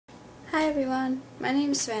Hi everyone, my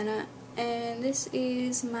name is Savannah, and this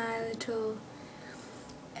is my little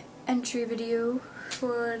entry video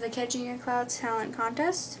for the Catching Your Clouds talent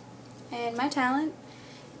contest. And my talent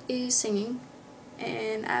is singing,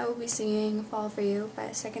 and I will be singing Fall For You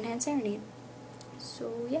by Secondhand Serenade.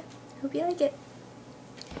 So yeah, hope you like it.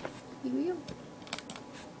 Here we go.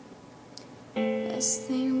 Best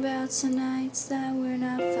thing about tonight's that we're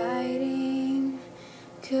not fighting.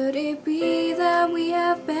 Could it be that we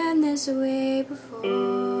have been this way before?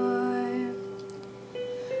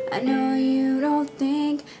 I know you don't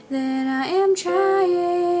think that I am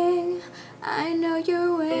trying. I know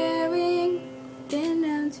you're wearing thin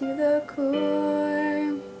down to the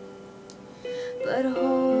core. But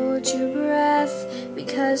hold your breath,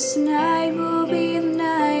 because tonight will be the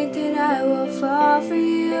night that I will fall for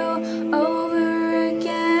you over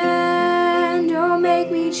again. Don't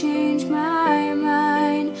make me change my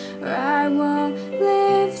mind, or I won't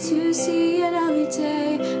live to see another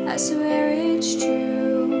day. I swear it's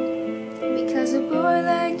true, because a boy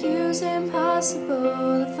like you's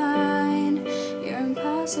impossible to find. You're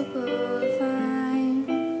impossible to find.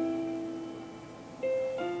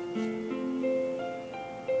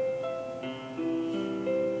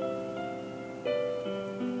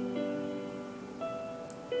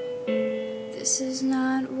 This is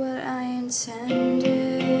not what I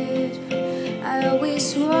intended. I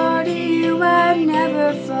always swore to you I'd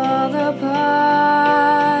never fall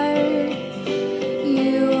apart.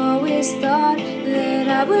 You always thought that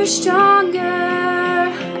I was stronger.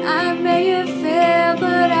 I may have failed,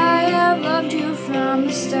 but I have loved you from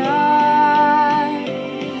the start.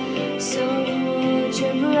 So hold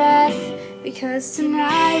your breath, because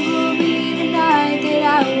tonight will be the night that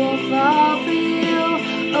I will fall for you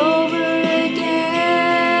over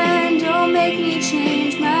again. Don't make me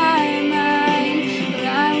change my mind, but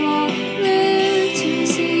I won't live to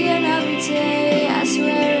see another day. I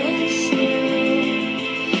swear it's true,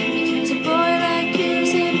 because a boy like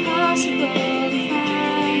you's impossible to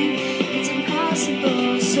find. It's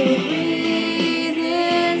impossible. So breathe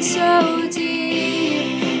in so deep,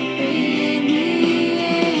 breathe me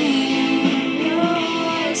in. Your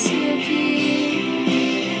voice you keep,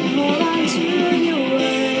 and hold on to your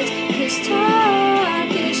words, 'cause talk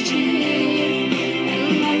is cheap. And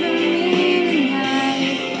remember me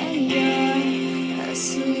tonight when you're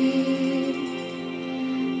asleep,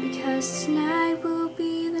 because tonight will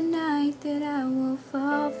be the night that I will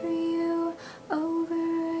fall for you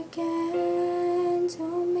over again.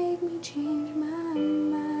 Don't make me change my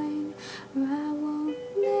mind, or I won't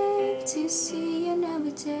live to see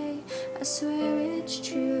another day. I swear it's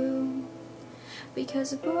true,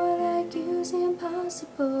 because a boy like you's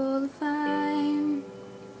impossible to find.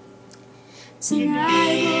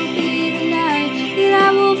 Tonight will be the night that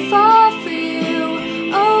I will fall for you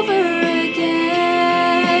over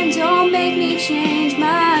again. Don't make me change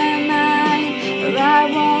my mind, or I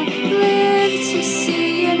won't live to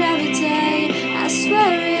see another day. I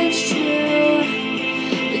swear it's true,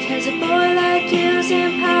 because a boy like you's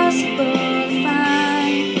impossible to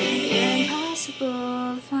find. You're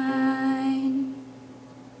impossible to find.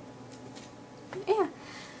 Yeah,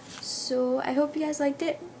 so I hope you guys liked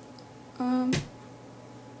it.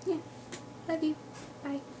 Yeah, love you,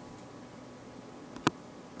 bye.